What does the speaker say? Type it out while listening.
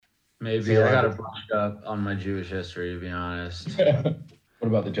Maybe I got to brush up on my Jewish history, to be honest. What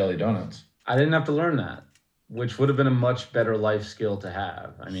about the jelly donuts? I didn't have to learn that, which would have been a much better life skill to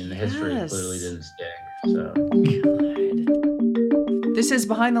have. I mean, the history clearly Yes. didn't stick. So, This is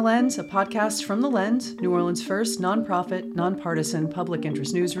Behind the Lens, a podcast from The Lens, New Orleans' first nonprofit, nonpartisan public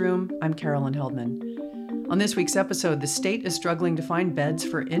interest newsroom. I'm Carolyn Heldman. On this week's episode, the state is struggling to find beds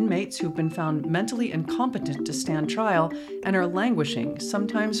for inmates who've been found mentally incompetent to stand trial and are languishing,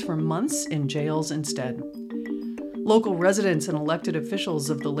 sometimes for months, in jails instead. Local residents and elected officials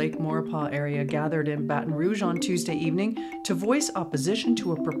of the Lake Maurepas area gathered in Baton Rouge on Tuesday evening to voice opposition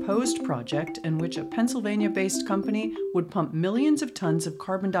to a proposed project in which a Pennsylvania-based company would pump millions of tons of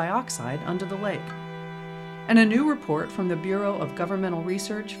carbon dioxide under the lake. And a new report from the Bureau of Governmental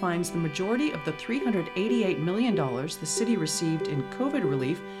Research finds the majority of the $388 million the city received in COVID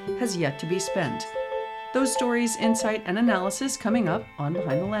relief has yet to be spent. Those stories, insight, and analysis coming up on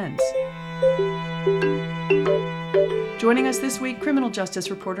Behind the Lens. Joining us this week, criminal justice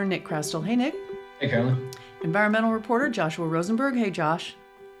reporter Nick Crastle. Hey, Nick. Hey, Carolyn. Environmental reporter Joshua Rosenberg. Hey, Josh.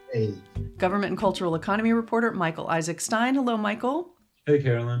 Hey. Government and cultural economy reporter Michael Isaac Stein. Hello, Michael. hey,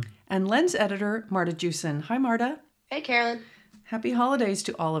 Carolyn. And Lens editor Marta Jewson. Hi, Marta. Hey, Carolyn. Happy holidays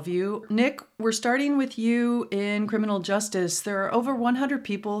to all of you. Nick, we're starting with you in criminal justice. There are over 100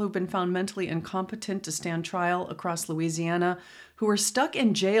 people who've been found mentally incompetent to stand trial across Louisiana who are stuck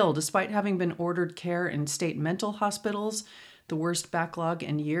in jail despite having been ordered care in state mental hospitals, the worst backlog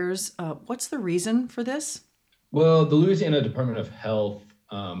in years. What's the reason for this? Well, the Louisiana Department of Health,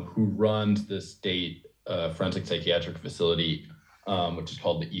 who runs the state forensic psychiatric facility, which is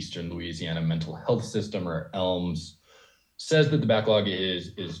called the Eastern Louisiana Mental Health System, or ELMS, says that the backlog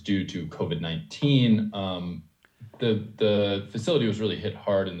is due to COVID-19. The facility was really hit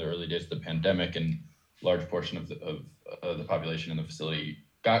hard in the early days of the pandemic, and a large portion of the population in the facility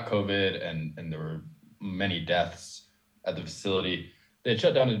got COVID, and there were many deaths at the facility. They had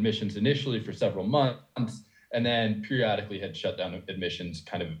shut down admissions initially for several months, and then periodically had shut down admissions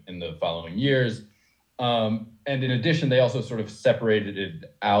kind of in the following years. And in addition, they also sort of separated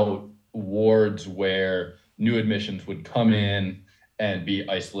out wards where new admissions would come in and be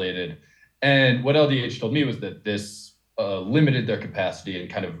isolated. And what LDH told me was that this limited their capacity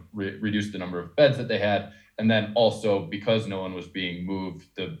and kind of reduced the number of beds that they had. And then also, because no one was being moved,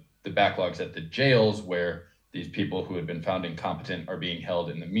 the backlogs at the jails where these people who had been found incompetent are being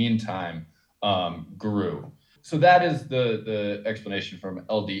held in the meantime grew. So that is the explanation from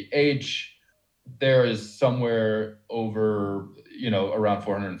LDH. There is somewhere over, around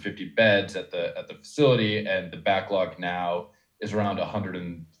 450 beds at the facility, and the backlog now is around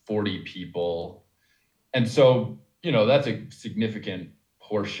 140 people. And so, that's a significant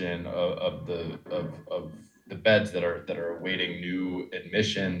portion of the beds that are awaiting new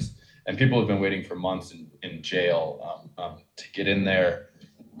admissions, and people have been waiting for months in jail to get in there.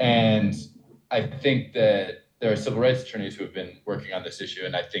 And I think that there are civil rights attorneys who have been working on this issue,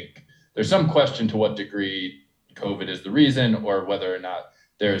 and I think there's some question to what degree COVID is the reason, or whether or not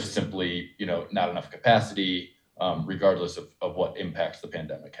there's simply, not enough capacity, regardless of what impacts the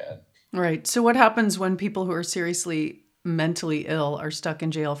pandemic had. Right. So what happens when people who are seriously mentally ill are stuck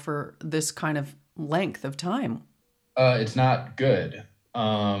in jail for this kind of length of time? It's not good.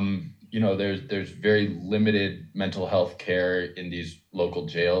 There's very limited mental health care in these local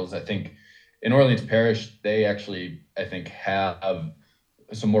jails. I think in Orleans Parish, they actually, I think, have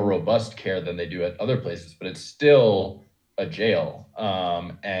some more robust care than they do at other places, but it's still a jail.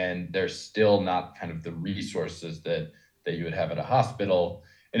 And there's still not kind of the resources that you would have at a hospital.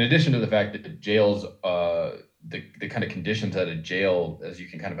 In addition to the fact that the jails, the kind of conditions at a jail, as you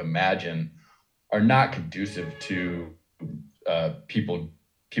can kind of imagine, are not conducive to people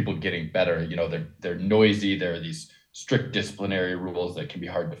getting better. They're noisy. There are these strict disciplinary rules that can be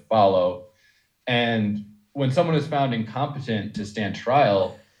hard to follow. And when someone is found incompetent to stand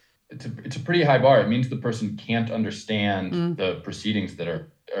trial, it's a pretty high bar. It means the person can't understand the proceedings that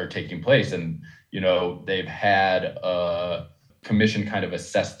are taking place. And, they've had a commission kind of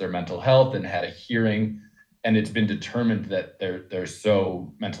assess their mental health and had a hearing, and it's been determined that they're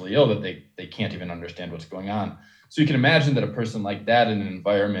so mentally ill that they can't even understand what's going on. So you can imagine that a person like that in an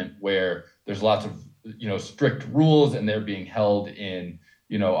environment where there's lots of, strict rules, and they're being held in,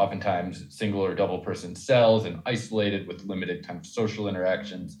 oftentimes single or double person cells and isolated with limited kind of social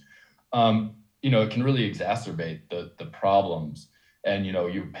interactions, it can really exacerbate the problems. And,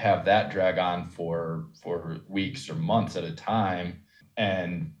 you have that drag on for weeks or months at a time.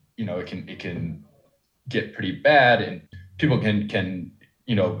 And, it can get pretty bad, and people can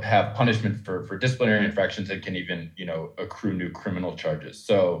have punishment for disciplinary infractions that can even, accrue new criminal charges.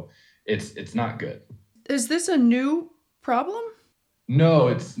 So it's not good. Is this a new problem? No,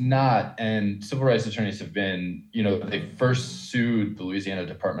 it's not. And civil rights attorneys have been, they first sued the Louisiana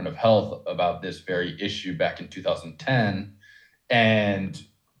Department of Health about this very issue back in 2010, and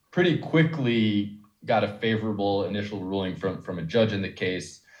pretty quickly got a favorable initial ruling from a judge in the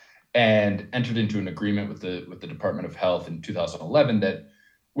case, and entered into an agreement with the Department of Health in 2011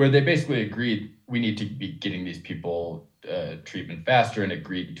 where they basically agreed we need to be getting these people treatment faster, and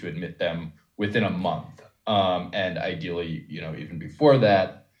agreed to admit them within a month, and ideally, even before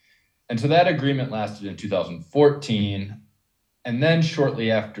that. And so that agreement lasted in 2014, and then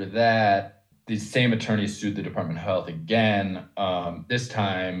shortly after that, these same attorneys sued the Department of Health again, this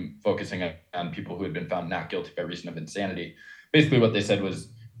time focusing on people who had been found not guilty by reason of insanity. Basically, what they said was,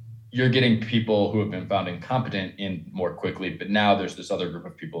 you're getting people who have been found incompetent in more quickly, but now there's this other group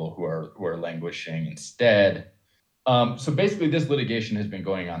of people who are languishing instead. So basically, this litigation has been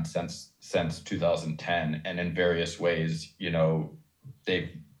going on since 2010, and in various ways, they've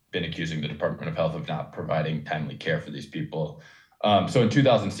been accusing the Department of Health of not providing timely care for these people. So in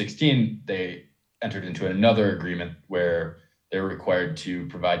 2016, they entered into another agreement where they're required to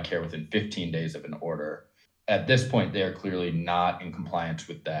provide care within 15 days of an order. At this point, they are clearly not in compliance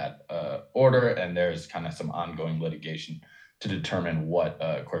with that order, and there's kind of some ongoing litigation to determine what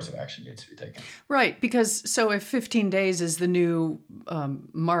course of action needs to be taken. Right, because so if 15 days is the new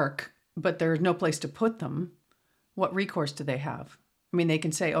mark, but there's no place to put them, what recourse do they have? I mean, they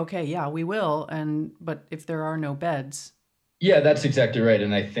can say, okay, yeah, we will, but if there are no beds. Yeah, that's exactly right.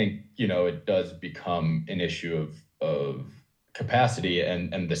 And I think, it does become an issue of capacity,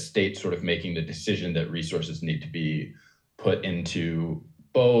 and the state sort of making the decision that resources need to be put into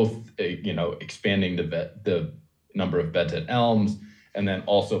both, expanding the number of beds at Elms, and then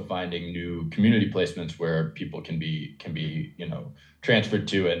also finding new community placements where people can be transferred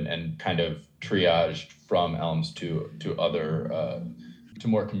to and kind of triaged from Elms to other to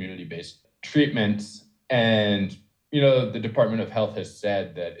more community-based treatments. And the Department of Health has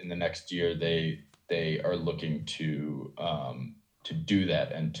said that in the next year they are looking to do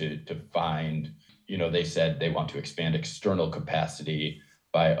that, and to find, they said they want to expand external capacity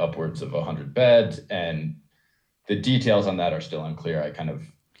by upwards of 100 beds, and the details on that are still unclear. I kind of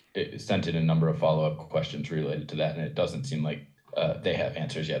sent in a number of follow-up questions related to that, and it doesn't seem like they have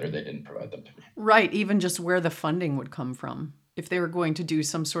answers yet, or they didn't provide them to me. Right, even just where the funding would come from. If they were going to do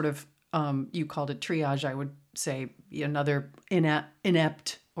some sort of, you called it triage, I would say another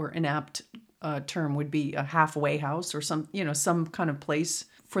inapt term would be a halfway house, or some kind of place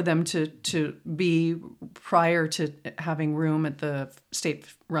for them to be prior to having room at the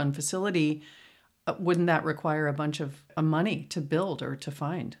state-run facility. Wouldn't that require a bunch of money to build or to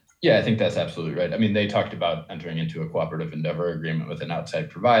find? Yeah, I think that's absolutely right. I mean, they talked about entering into a cooperative endeavor agreement with an outside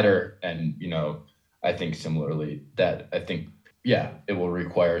provider. And, I think similarly that it will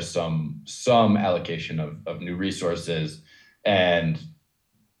require some allocation of new resources. And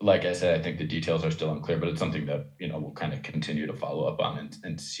like I said, I think the details are still unclear, but it's something that, we'll kind of continue to follow up on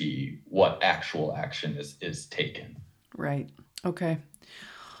and see what actual action is taken. Right. Okay.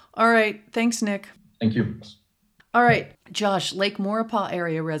 All right. Thanks, Nick. Thank you. All right. Josh, Lake Maurepas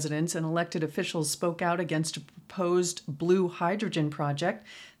area residents and elected officials spoke out against a proposed blue hydrogen project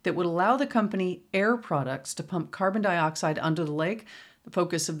that would allow the company Air Products to pump carbon dioxide under the lake. The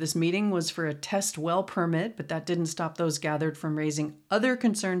focus of this meeting was for a test well permit, but that didn't stop those gathered from raising other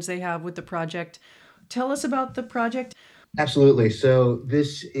concerns they have with the project. Tell us about the project. Absolutely. So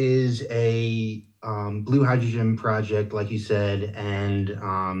this is a blue hydrogen project, like you said,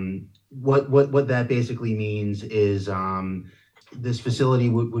 and what that basically means is this facility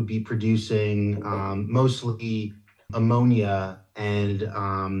would be producing mostly ammonia,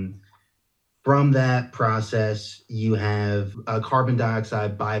 and from that process, you have a carbon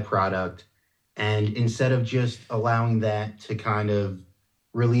dioxide byproduct. And instead of just allowing that to kind of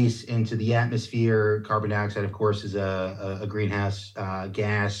release into the atmosphere, carbon dioxide, of course, is a greenhouse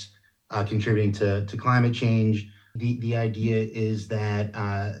gas contributing to climate change. The idea is that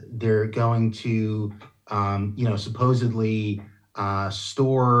they're going to, supposedly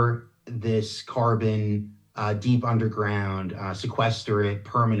store this carbon deep underground, sequester it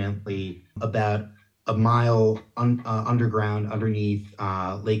permanently about a mile underground underneath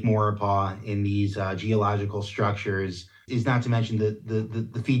Lake Maurepas in these geological structures. Is not to mention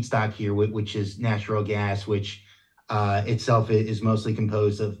the feedstock here, which is natural gas, which itself is mostly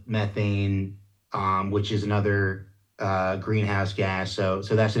composed of methane, which is another greenhouse gas. So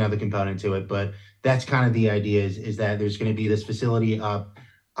that's another component to it. But that's kind of the idea is that there's going to be this facility up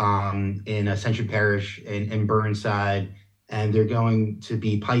in Ascension Parish in Burnside, and they're going to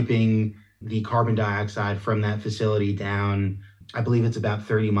be piping the carbon dioxide from that facility down. I believe it's about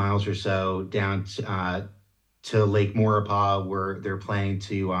 30 miles or so down to Lake Maurepas, where they're planning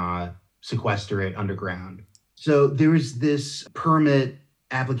to sequester it underground. So there's this permit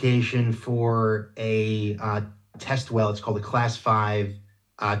application for a test well. It's called a Class 5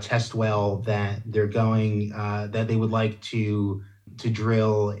 test well that they're going that they would like to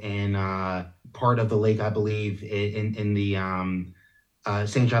drill in part of the lake, I believe, in the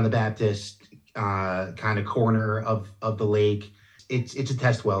St. John the Baptist kind of corner of the lake. It's a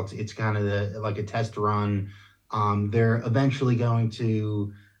test well. It's kind of like a test run. They're eventually going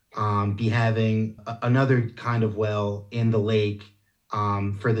to be having another kind of well in the lake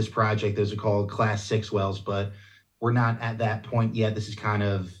for this project. Those are called Class 6 wells, but we're not at that point yet. This is kind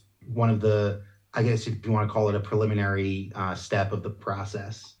of one of the, I guess if you want to call it, a preliminary step of the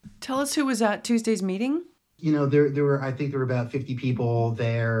process. Tell us who was at Tuesday's meeting. You know, there were, I think there were about 50 people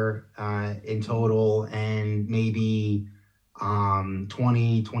there in total, and maybe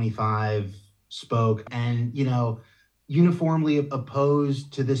 20, 25 spoke, and, you know, uniformly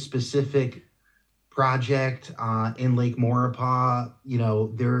opposed to this specific project in Lake Maurepas. You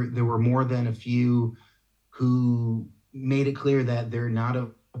know, there were more than a few who made it clear that they're not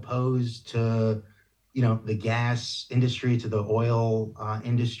opposed to, you know, the gas industry, to the oil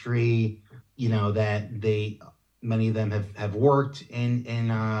industry. You know, that many of them have worked in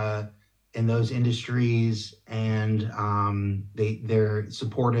those industries, and they're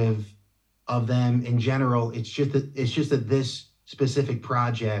supportive of them in general. It's just that this specific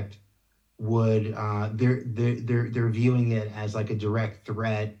project would they're viewing it as like a direct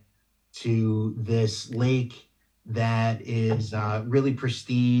threat to this lake that is really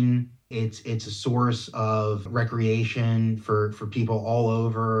pristine. It's a source of recreation for people all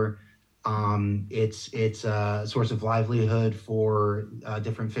over. It's a source of livelihood for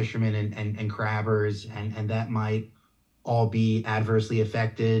different fishermen and crabbers, and that might all be adversely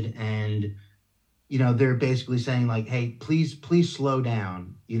affected. And, you know, they're basically saying like, hey, please slow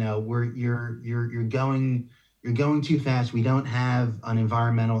down. You know, you're going too fast. We don't have an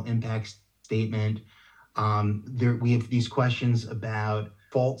environmental impact statement. We have these questions about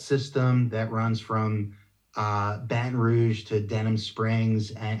fault system that runs from Baton Rouge to Denham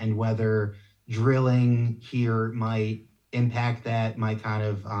Springs, and whether drilling here might impact that, might kind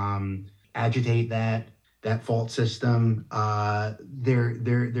of agitate that fault system.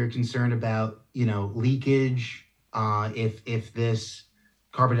 They're concerned about, you know, leakage. If this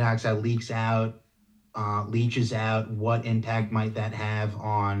carbon dioxide leaches out, what impact might that have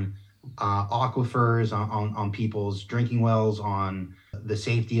on aquifers, on people's drinking wells, on the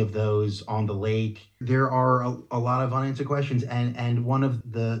safety of those on the lake? There are a lot of unanswered questions, and one of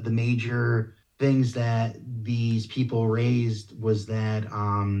the major things that these people raised was that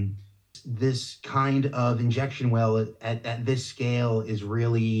this kind of injection well at this scale is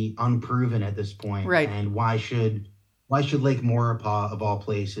really unproven at this point. Right. And why should Lake Maurepas, of all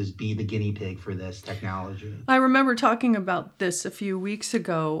places, be the guinea pig for this technology? I remember talking about this a few weeks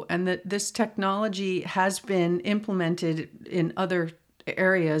ago, and that this technology has been implemented in other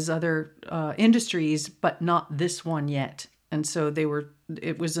areas, other industries, but not this one yet. And so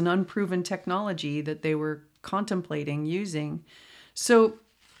it was an unproven technology that they were contemplating using. So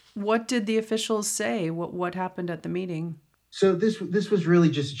what did the officials say? What happened at the meeting? So this was really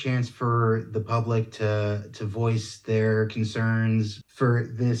just a chance for the public to voice their concerns for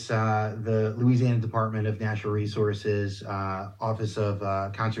this, the Louisiana Department of Natural Resources Office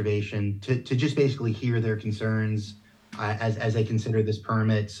of Conservation, to just basically hear their concerns as they consider this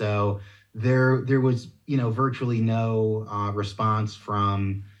permit. So there was, you know, virtually no response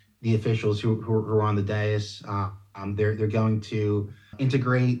from the officials who were on the dais. They're going to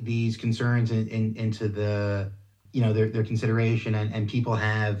integrate these concerns into the, you know, their consideration, and people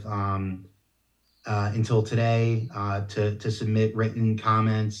have until today to submit written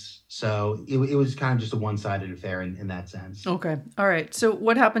comments. So it was kind of just a one-sided affair in that sense. Okay. All right. So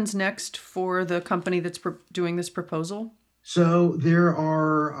what happens next for the company that's doing this proposal? So there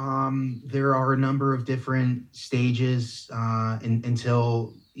are a number of different stages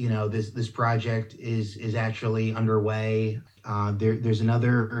until, you know, this project is actually underway. There's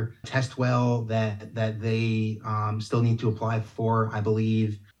another test well that they still need to apply for, I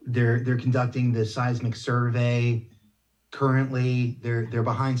believe. They're conducting the seismic survey. Currently, they're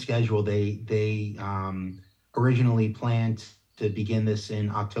behind schedule. They originally planned to begin this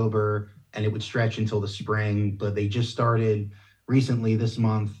in October, and it would stretch until the spring, but they just started recently this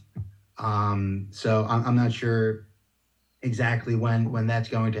month. So I'm not sure exactly when that's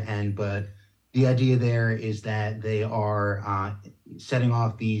going to end, but The idea there is that they are setting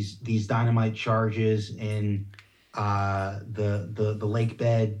off these dynamite charges in the lake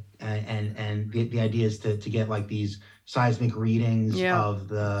bed, and the idea is to get like these seismic readings of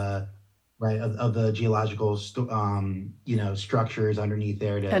the of the geological structures underneath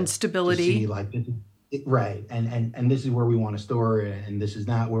there and stability, to see like and this is where we want to store it, and this is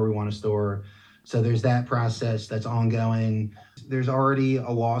not where we want to store. So there's that process that's ongoing. There's already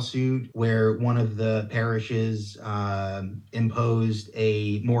a lawsuit where one of the parishes imposed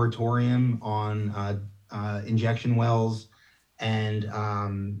a moratorium on injection wells, and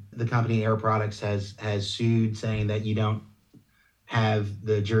the company Air Products has sued, saying that you don't have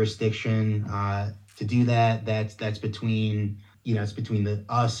the jurisdiction to do that. That's between it's between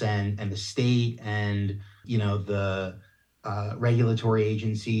us and the state, and the regulatory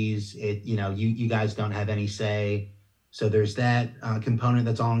agencies. You guys don't have any say. So there's that component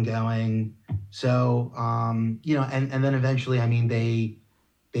that's ongoing. So and then eventually, I mean,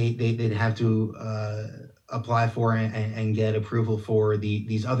 they'd have to apply for and get approval for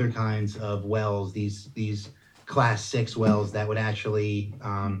these other kinds of wells, these class 6 wells that would actually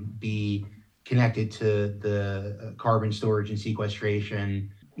be connected to the carbon storage and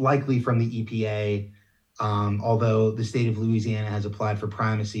sequestration, likely from the EPA. Although the state of Louisiana has applied for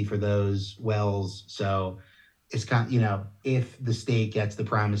primacy for those wells. So it's kind of, if the state gets the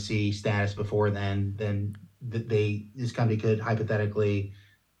primacy status before then this company could hypothetically,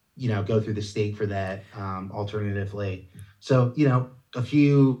 go through the state for that alternatively. So, a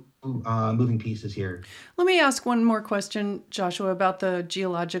few moving pieces here. Let me ask one more question, Joshua, about the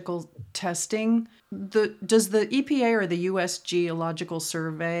geological testing. Does the EPA or the U.S. Geological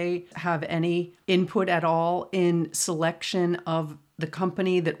Survey have any input at all in selection of the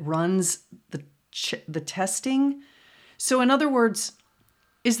company that runs the testing? So in other words,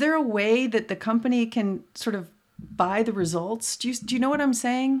 is there a way that the company can sort of buy the results? Do you know what I'm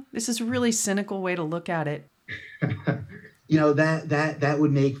saying? This is a really cynical way to look at it. That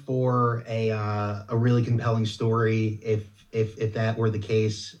would make for a really compelling story if that were the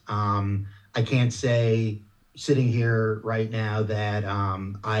case. I can't say sitting here right now that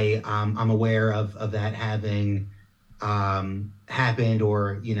I'm aware of that having happened,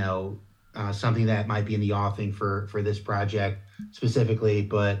 or something that might be in the offing for this project specifically.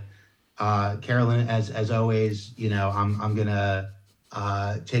 But Carolyn, as always, I'm gonna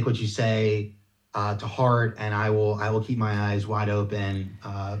take what you say to heart, and I will keep my eyes wide open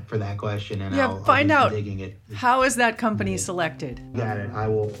for that question, and I'll find out digging it. How is that company selected? Got it.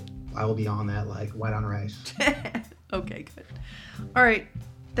 I will be on that like white on rice. Okay, good. All right.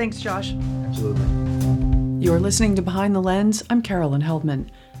 Thanks, Josh. Absolutely. You're listening to Behind the Lens. I'm Carolyn Heldman.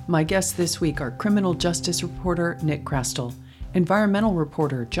 My guests this week are criminal justice reporter Nick Krastel, environmental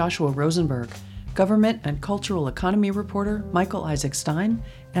reporter Joshua Rosenberg, government and cultural economy reporter Michael Isaac Stein,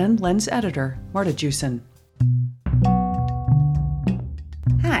 and Lens editor Marta Jewson.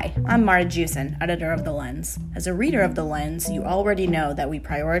 Hi, I'm Marta Jewson, editor of The Lens. As a reader of The Lens, you already know that we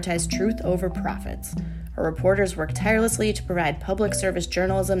prioritize truth over profits. Our reporters work tirelessly to provide public service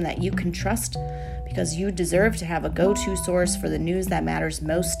journalism that you can trust, because you deserve to have a go-to source for the news that matters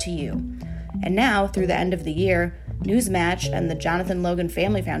most to you. And now, through the end of the year, Newsmatch and the Jonathan Logan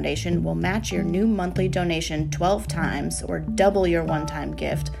Family Foundation will match your new monthly donation 12 times, or double your one-time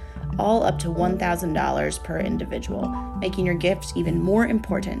gift, all up to $1,000 per individual, making your gift even more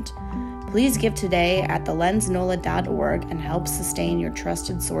important. Please give today at thelensnola.org and help sustain your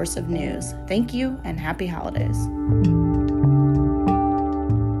trusted source of news. Thank you, and happy holidays.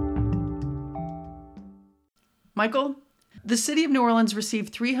 Michael, the city of New Orleans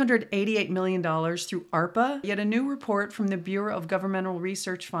received $388 million through ARPA, yet a new report from the Bureau of Governmental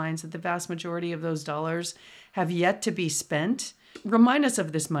Research finds that the vast majority of those dollars have yet to be spent. Remind us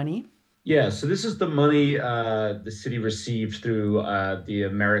of this money. Yeah, so this is the money the city received through the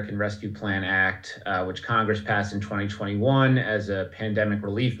American Rescue Plan Act, which Congress passed in 2021 as a pandemic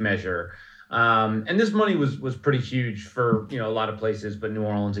relief measure. And this money was pretty huge for a lot of places, but New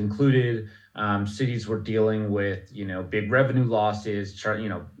Orleans included. Cities were dealing with big revenue losses,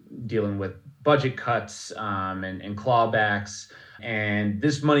 dealing with budget cuts and clawbacks. And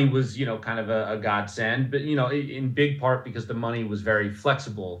this money was, kind of a godsend, but, in big part because the money was very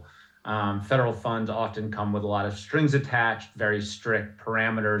flexible. Federal funds often come with a lot of strings attached, very strict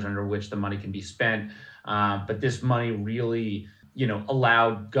parameters under which the money can be spent. But this money really,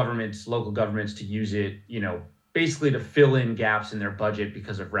 allowed local governments to use it, basically to fill in gaps in their budget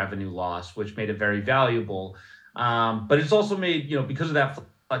because of revenue loss, which made it very valuable. But it's also made, because of that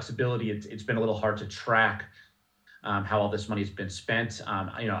flexibility, it's been a little hard to track how all this money has been spent.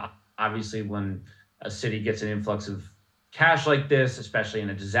 Obviously, when a city gets an influx of cash like this, especially in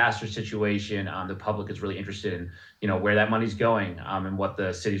a disaster situation, the public is really interested in, where that money's going, and what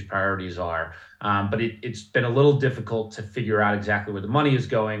the city's priorities are. But it's been a little difficult to figure out exactly where the money is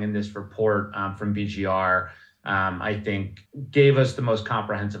going. And this report from BGR, I think, gave us the most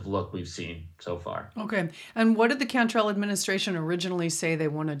comprehensive look we've seen so far. Okay. And what did the Cantrell administration originally say they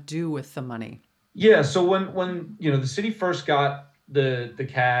want to do with the money? Yeah. So when the city first got the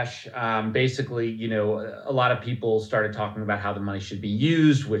cash, basically, a lot of people started talking about how the money should be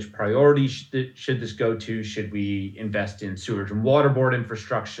used, which priority should this go to? Should we invest in sewage and water board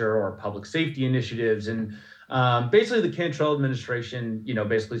infrastructure or public safety initiatives? And basically, the Cantrell administration,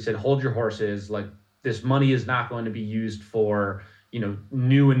 basically said, hold your horses. Like, this money is not going to be used for,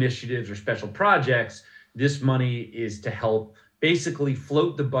 new initiatives or special projects. This money is to help basically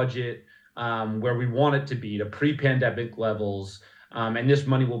float the budget where we want it to be, to pre-pandemic levels. And this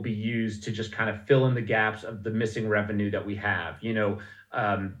money will be used to just kind of fill in the gaps of the missing revenue that we have.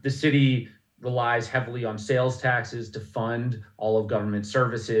 The city relies heavily on sales taxes to fund all of government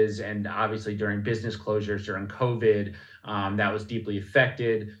services. And obviously during business closures, during COVID, that was deeply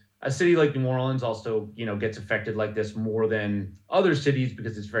affected. A city like New Orleans also, gets affected like this more than other cities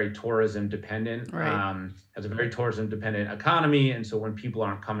because it's very tourism dependent, right. Has a very tourism dependent economy. And so when people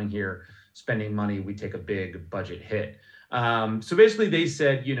aren't coming here spending money, we take a big budget hit. So basically they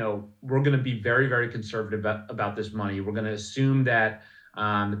said, we're going to be very, very conservative about this money. We're going to assume that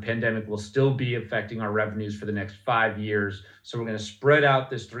the pandemic will still be affecting our revenues for the next 5 years. So we're going to spread out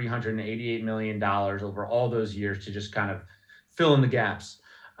this $388 million over all those years to just kind of fill in the gaps.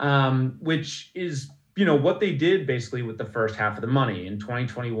 Which is, what they did basically with the first half of the money. In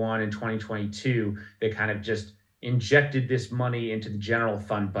 2021 and 2022, they kind of just injected this money into the general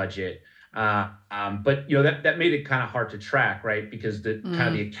fund budget. But, that made it kind of hard to track, right? Because kind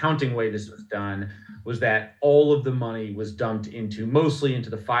of the accounting way this was done was that all of the money was dumped mostly into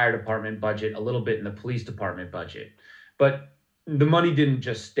the fire department budget, a little bit in the police department budget. But the money didn't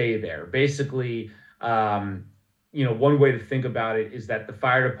just stay there. Basically, one way to think about it is that the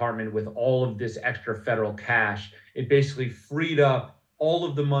fire department, with all of this extra federal cash, it basically freed up all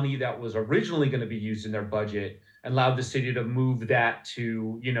of the money that was originally going to be used in their budget and allowed the city to move that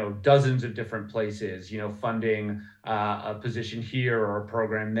to, dozens of different places, funding a position here or a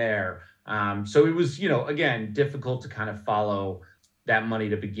program there. So it was, again, difficult to kind of follow that money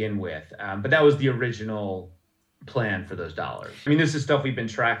to begin with. But that was the original plan for those dollars. I mean, this is stuff we've been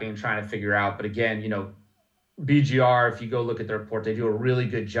tracking and trying to figure out. But again, BGR, if you go look at the report, they do a really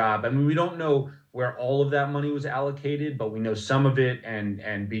good job. I mean, we don't know where all of that money was allocated, but we know some of it, and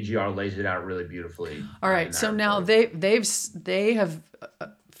BGR lays it out really beautifully. All right. So now they have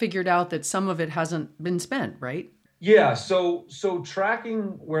figured out that some of it hasn't been spent, right? Yeah. So tracking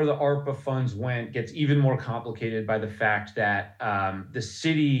where the ARPA funds went gets even more complicated by the fact that the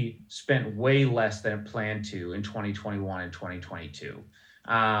city spent way less than it planned to in 2021 and 2022.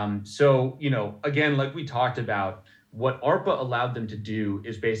 So, again, like we talked about, what ARPA allowed them to do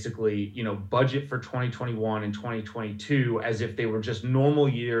is basically, budget for 2021 and 2022 as if they were just normal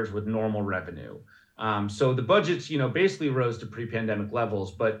years with normal revenue. So the budgets, basically rose to pre-pandemic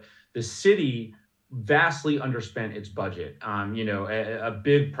levels, but the city vastly underspent its budget. A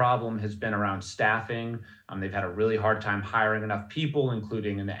big problem has been around staffing. They've had a really hard time hiring enough people,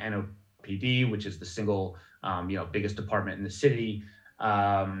 including in the NOPD, which is the single, biggest department in the city.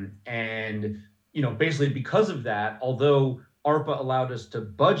 Basically because of that, although ARPA allowed us to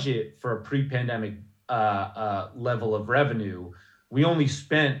budget for a pre-pandemic level of revenue, we only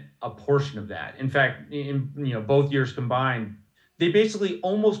spent a portion of that. In fact, in both years combined, they basically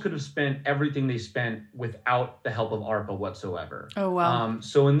almost could have spent everything they spent without the help of ARPA whatsoever. Oh, wow.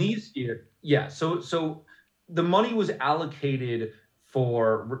 So in these years, so the money was allocated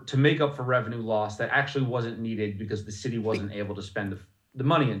to make up for revenue loss that actually wasn't needed because the city wasn't able to spend the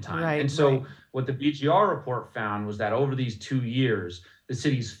money in time. Right, and so right. What the BGR report found was that over these 2 years, the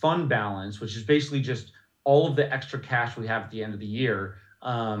city's fund balance, which is basically just all of the extra cash we have at the end of the year,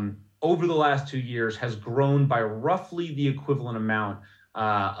 over the last 2 years has grown by roughly the equivalent amount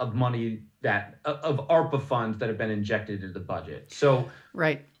of money of ARPA funds that have been injected into the budget. So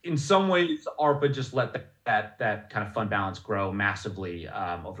right. In some ways, ARPA just let that kind of fund balance grow massively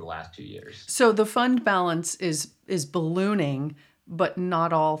over the last 2 years. So the fund balance is ballooning, but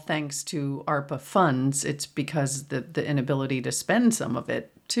not all thanks to ARPA funds. It's because the inability to spend some of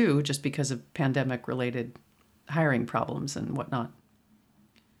it too, just because of pandemic-related hiring problems and whatnot.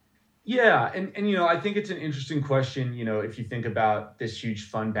 Yeah, and I think it's an interesting question. If you think about this huge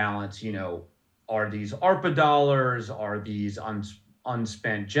fund balance, are these ARPA dollars? Are these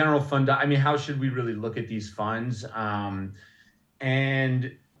unspent general fund. I mean, how should we really look at these funds? And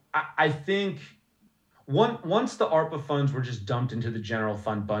I think once the ARPA funds were just dumped into the general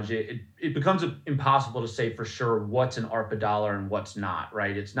fund budget, it becomes impossible to say for sure what's an ARPA dollar and what's not,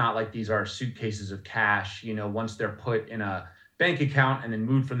 right? It's not like these are suitcases of cash. Once they're put in a bank account and then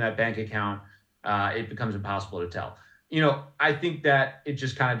moved from that bank account, it becomes impossible to tell. I think that it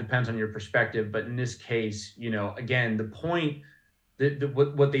just kind of depends on your perspective. But in this case, again, the point that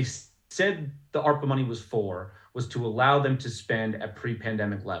what they said the ARPA money was for was to allow them to spend at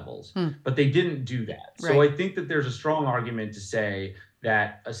pre-pandemic levels, but they didn't do that. Right. So I think that there's a strong argument to say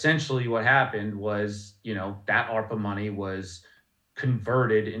that essentially what happened was, that ARPA money was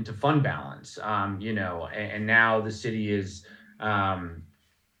converted into fund balance, and now the city is,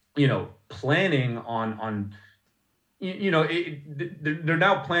 planning on they're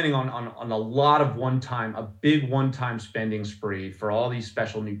now planning on a lot of a big one-time spending spree for all these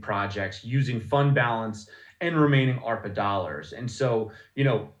special new projects using fund balance and remaining ARPA dollars. And so,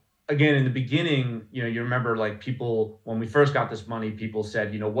 again, in the beginning, you remember like people, when we first got this money, people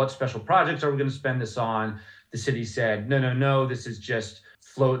said, what special projects are we going to spend this on? The city said, no, this is just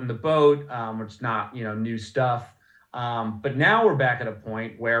floating the boat. It's not, new stuff. But now we're back at a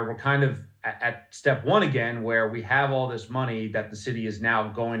point where we're kind of at step one again, where we have all this money that the city is now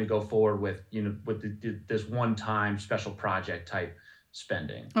going to go forward with, with this one-time special project type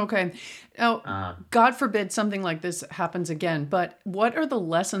spending. Okay. Now, God forbid something like this happens again, but what are the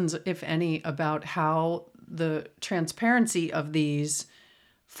lessons, if any, about how the transparency of these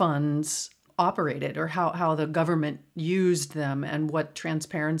funds operated, or how the government used them, and what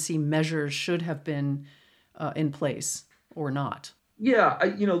transparency measures should have been in place or not? Yeah,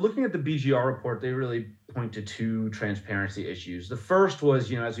 looking at the BGR report, they really point to two transparency issues. The first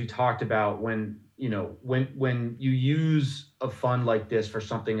was, as we talked about, when you use a fund like this for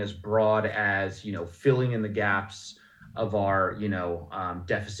something as broad as, filling in the gaps of our,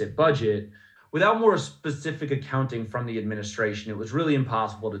 deficit budget, without more specific accounting from the administration, it was really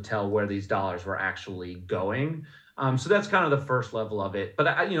impossible to tell where these dollars were actually going. So that's kind of the first level of it. But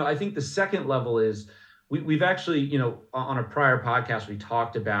I think the second level is we've actually, on a prior podcast, we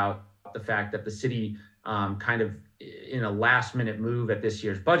talked about the fact that the city kind of in a last minute move at this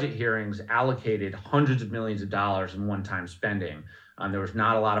year's budget hearings allocated hundreds of millions of dollars in one-time spending. There was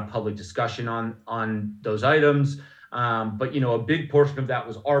not a lot of public discussion on those items, but a big portion of that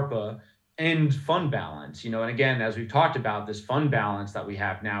was ARPA and fund balance. And again, as we've talked about, this fund balance that we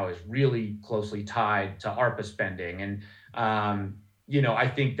have now is really closely tied to ARPA spending. And I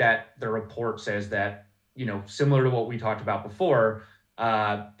think that the report says that, similar to what we talked about before,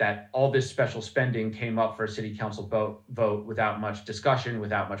 that all this special spending came up for a city council vote without much discussion,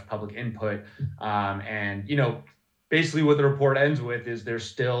 without much public input. And basically what the report ends with is there's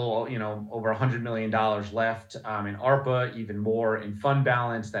still, over $100 million left in ARPA, even more in fund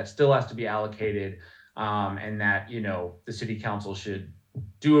balance that still has to be allocated. And that, the city council should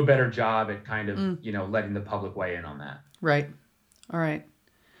do a better job at kind of, letting the public weigh in on that. Right. All right.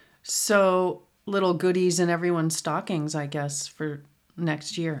 So little goodies in everyone's stockings, I guess, for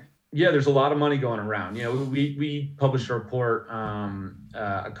next year. Yeah, there's a lot of money going around. We published a report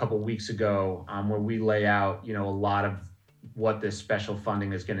a couple of weeks ago where we lay out, a lot of what this special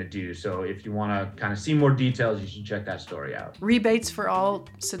funding is going to do. So if you want to kind of see more details, you should check that story out. Rebates for all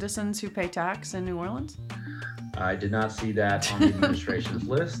citizens who pay tax in New Orleans? I did not see that on the administration's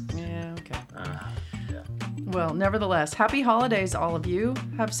list. Yeah, okay. Well, nevertheless, happy holidays, all of you.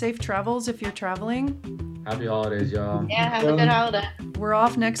 Have safe travels if you're traveling. Happy holidays, y'all. Yeah, have a good holiday. We're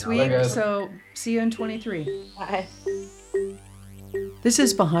off next week, so see you in 23. Bye. This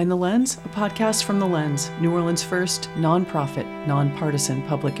is Behind the Lens, a podcast from The Lens, New Orleans' first nonprofit, nonpartisan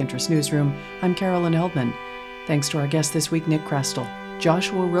public interest newsroom. I'm Carolyn Heldman. Thanks to our guests this week, Nick Krastel,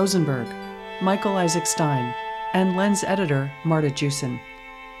 Joshua Rosenberg, Michael Isaac Stein, and Lens editor, Marta Jewson.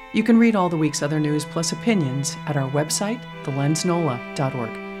 You can read all the week's other news plus opinions at our website,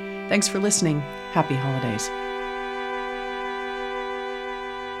 thelensnola.org. Thanks for listening. Happy holidays.